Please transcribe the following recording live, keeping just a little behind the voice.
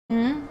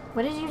Hmm?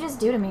 What did you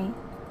just do to me?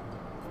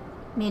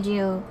 Made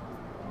you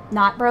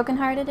not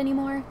brokenhearted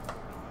anymore?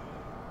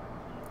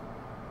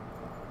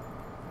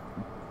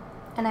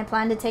 And I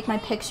plan to take my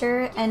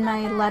picture and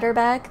my letter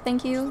back,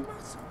 thank you.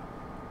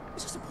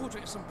 It's just a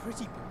portrait of some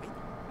pretty boy.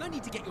 No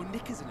need to get your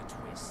knickers in a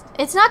twist.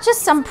 It's not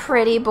just some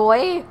pretty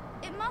boy.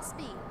 It must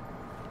be.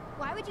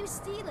 Why would you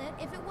steal it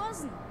if it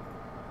wasn't?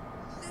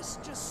 Let's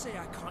just say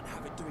I can't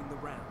have it doing the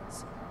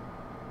rounds.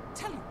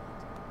 Tell you what.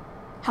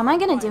 How am I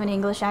gonna do an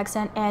English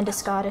accent and a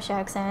Scottish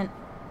accent?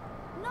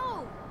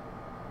 No!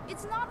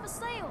 It's not for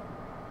sale.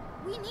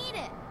 We need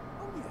it.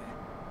 Oh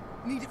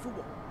yeah? Need it for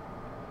what?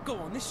 Go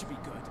on, this should be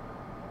good.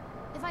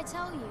 If I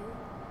tell you,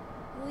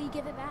 will you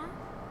give it back?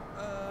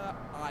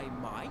 I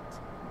might.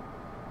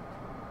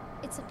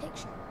 It's a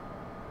picture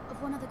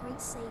of one of the great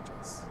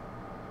sages.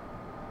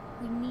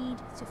 We need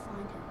to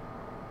find him.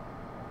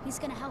 He's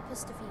gonna help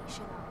us defeat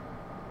Shadar.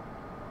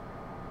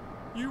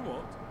 You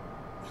what?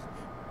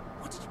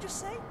 What did you just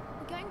say?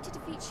 We're going to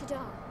defeat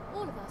Shadar,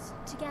 all of us,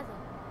 together.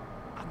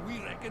 And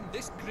we reckon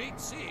this great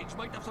sage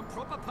might have some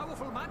proper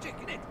powerful magic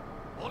in it.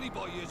 Ollie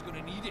boy is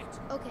gonna need it.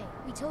 Okay,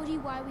 we told you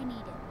why we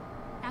need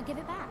it. Now give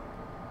it back.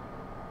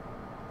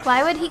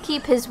 Why would he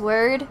keep his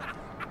word?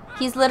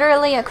 He's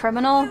literally a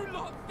criminal. You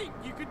lot think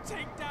you could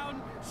take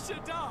down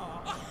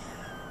Shadar?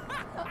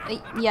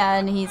 Yeah,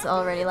 and he's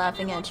already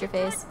laughing at your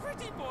face.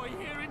 Pretty boy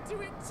here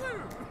into it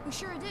too. We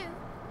sure do.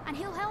 And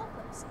he'll help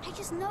us. I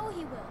just know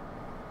he will.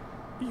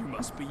 You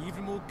must be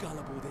even more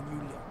gullible than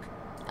you look.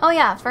 Oh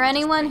yeah, for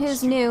anyone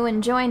who's new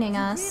and joining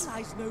us,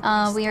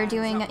 we are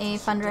doing a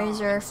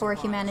fundraiser for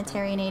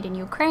humanitarian aid in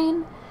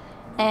Ukraine.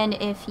 And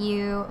if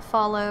you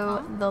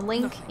follow the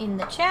link in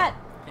the chat,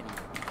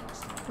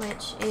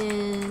 which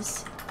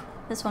is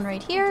this one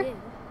right here,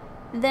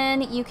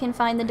 then you can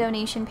find the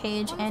donation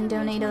page and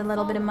donate a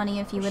little bit of money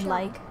if you would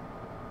like.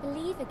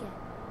 Believe again.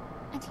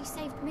 And he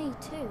saved me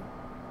too.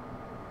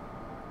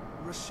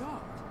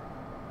 Rashad?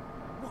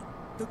 What?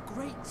 The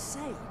great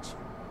sage?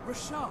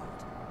 Rashad?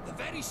 The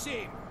very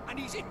same, and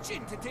he's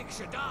itching to take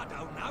Shadar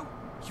down now.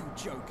 You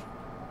joking?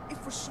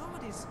 If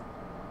Rashad is...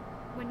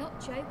 We're not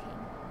joking.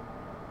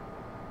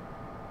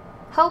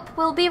 Hope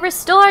will be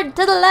restored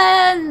to the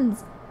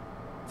lands!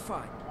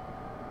 Fine.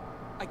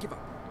 I give up.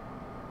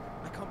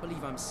 I can't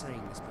believe I'm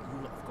saying this, but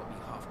you lot have got me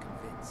half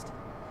convinced.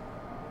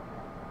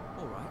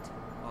 Alright,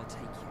 I'll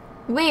take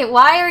you. Wait,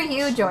 why are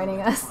you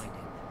joining us? Find him.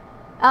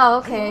 Oh,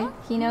 okay.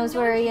 He knows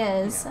where he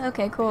is.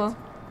 Okay, cool.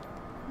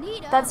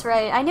 That's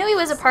right. I knew he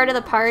was a part of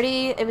the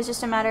party. It was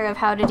just a matter of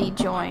how did he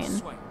join.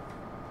 Swain.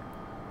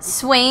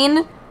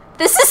 Swain?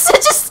 This is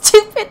such a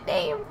stupid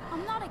name.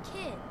 I'm not a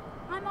kid.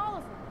 I'm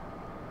Oliver.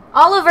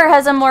 Oliver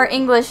has a more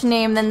English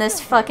name than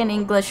this fucking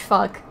English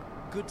fuck.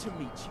 Good to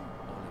meet you,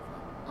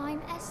 Oliver.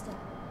 I'm Esther.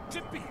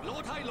 Tippy,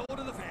 Lord High Lord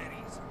of the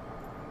Fairies.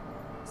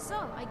 So,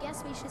 I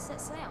guess we should set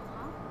sail,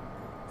 huh?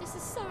 This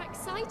is so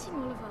exciting,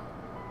 Oliver.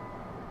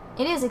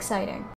 It is exciting.